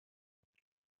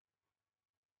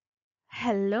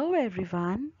Hello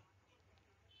everyone.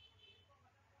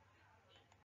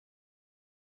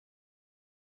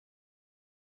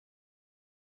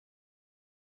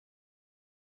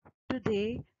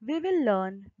 Today we will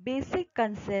learn basic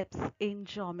concepts in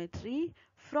geometry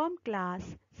from class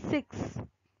 6.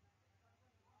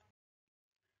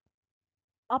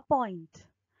 A point.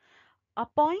 A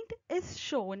point is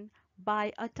shown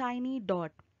by a tiny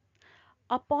dot.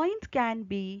 A point can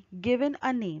be given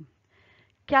a name.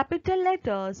 Capital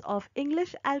letters of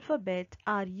English alphabet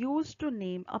are used to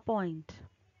name a point.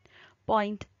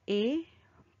 Point A,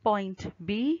 point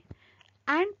B,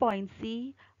 and point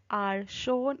C are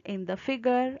shown in the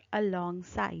figure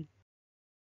alongside.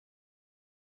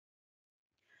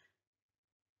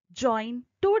 Join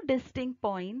two distinct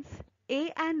points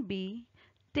A and B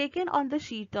taken on the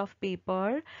sheet of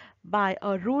paper by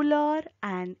a ruler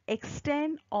and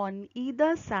extend on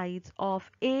either sides of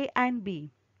A and B.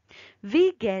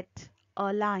 We get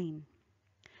a line.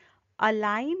 A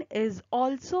line is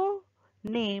also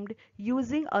named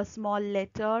using a small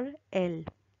letter L.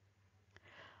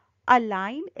 A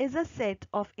line is a set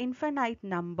of infinite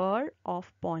number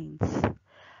of points.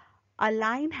 A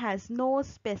line has no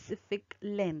specific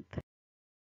length.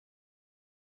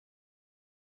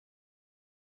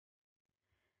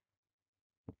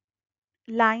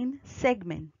 Line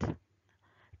segment.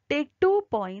 Take 2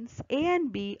 points A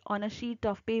and B on a sheet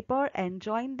of paper and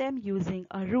join them using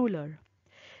a ruler.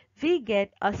 We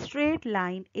get a straight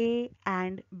line A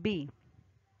and B.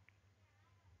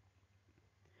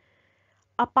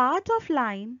 A part of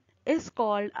line is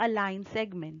called a line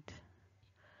segment.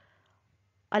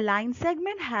 A line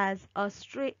segment has a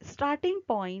starting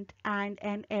point and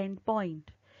an end point.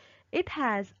 It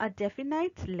has a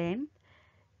definite length.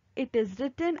 It is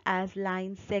written as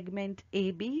line segment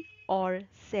AB or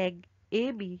seg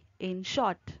AB in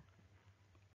short.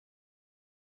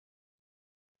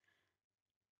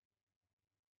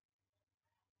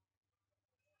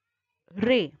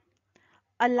 Ray.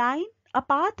 A line, a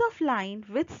part of line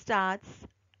which starts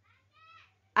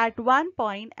at one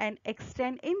point and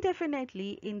extend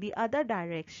indefinitely in the other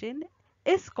direction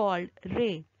is called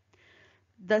ray.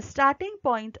 The starting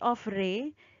point of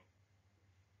ray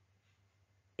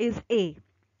is A.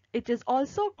 It is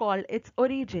also called its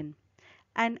origin.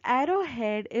 An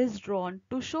arrowhead is drawn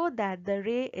to show that the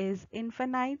ray is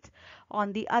infinite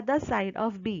on the other side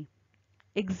of B.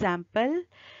 Example,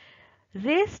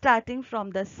 rays starting from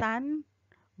the sun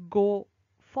go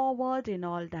forward in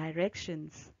all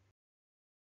directions.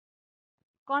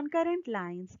 Concurrent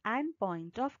lines and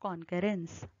point of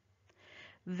concurrence.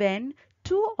 When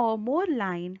two or more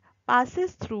line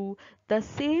passes through the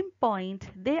same point,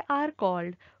 they are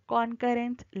called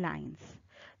concurrent lines.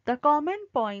 The common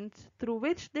point through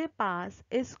which they pass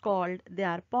is called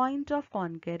their point of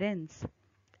concurrence.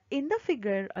 In the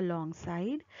figure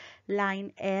alongside,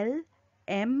 line L,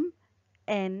 M,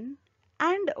 N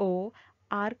and O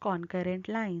are concurrent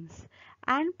lines,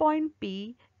 and point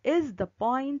P is the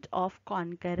point of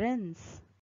concurrence.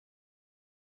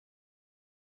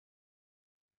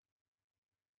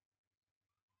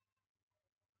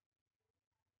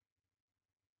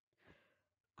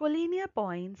 Collinear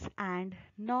points and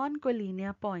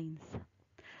non-collinear points.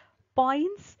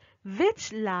 Points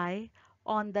which lie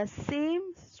on the same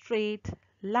straight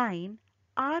line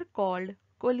are called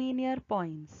collinear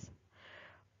points.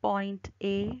 Point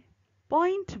A,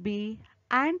 point B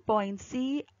and point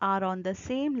C are on the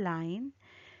same line,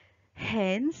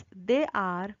 hence they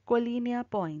are collinear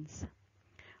points.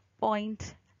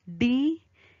 Point D,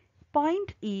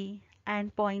 point E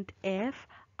and point F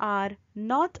are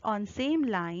not on same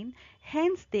line,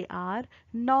 hence they are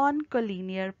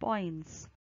non-collinear points.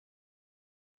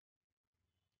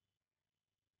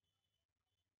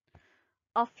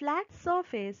 A flat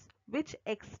surface which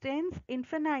extends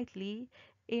infinitely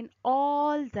in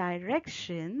all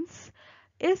directions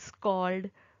is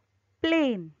called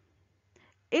plane.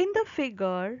 In the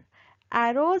figure,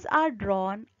 arrows are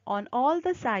drawn on all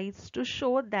the sides to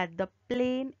show that the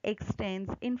plane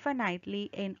extends infinitely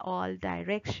in all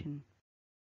directions.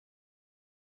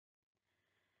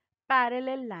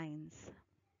 Parallel lines.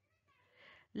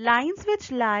 Lines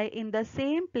which lie in the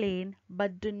same plane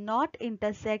but do not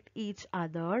intersect each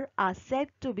other are said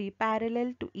to be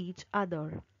parallel to each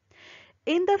other.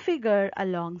 In the figure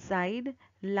alongside,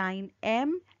 line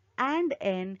M and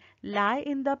N lie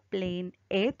in the plane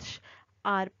H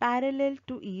are parallel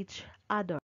to each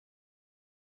other.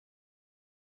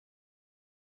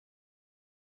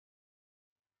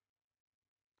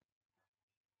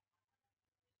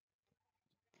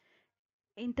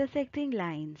 Intersecting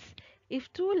lines.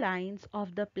 If two lines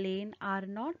of the plane are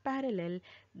not parallel,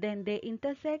 then they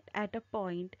intersect at a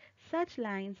point. Such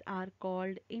lines are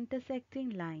called intersecting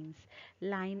lines.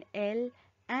 Line L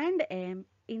and M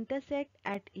intersect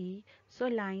at E, so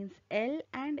lines L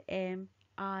and M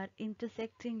are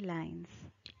intersecting lines.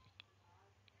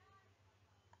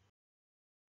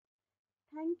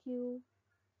 Thank you.